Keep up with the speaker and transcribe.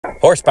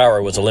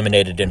Horsepower was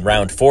eliminated in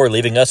round 4,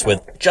 leaving us with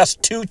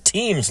just 2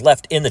 teams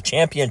left in the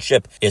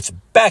championship. It's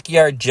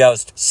Backyard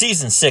Joust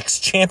Season 6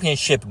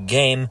 Championship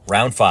Game,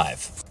 round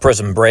 5.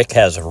 Prism Break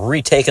has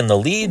retaken the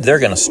lead. They're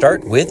going to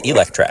start with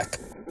Electrac.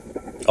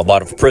 A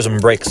lot of Prism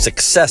Break's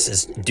success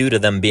is due to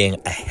them being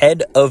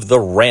ahead of the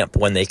ramp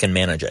when they can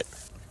manage it.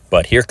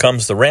 But here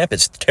comes the ramp.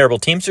 It's the Terrible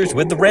Teamsters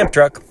with the ramp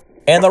truck.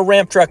 And the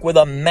ramp truck with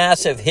a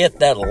massive hit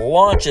that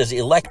launches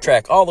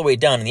Electrac all the way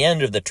down to the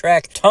end of the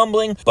track,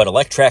 tumbling, but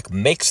Electrac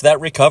makes that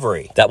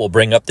recovery. That will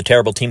bring up the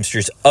Terrible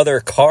Teamsters'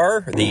 other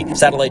car, the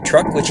satellite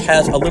truck, which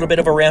has a little bit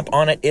of a ramp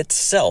on it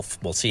itself.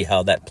 We'll see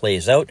how that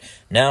plays out.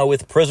 Now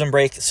with Prism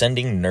Break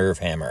sending Nerve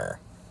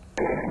Hammer.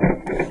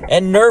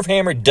 And Nerve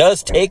Hammer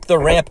does take the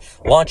ramp,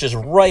 launches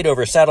right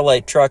over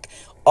satellite truck,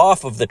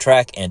 off of the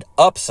track and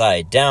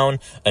upside down,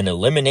 an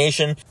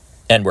elimination.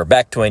 And we're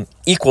back to an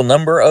equal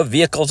number of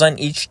vehicles on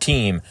each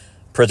team.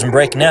 Prism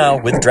Break now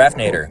with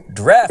Draftnator.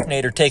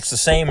 Draftnator takes the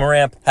same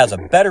ramp, has a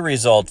better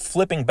result,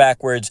 flipping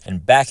backwards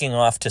and backing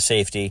off to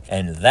safety.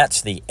 And that's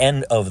the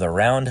end of the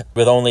round.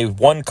 With only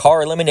 1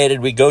 car eliminated,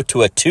 we go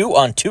to a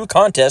 2-on-2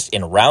 contest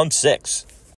in round 6.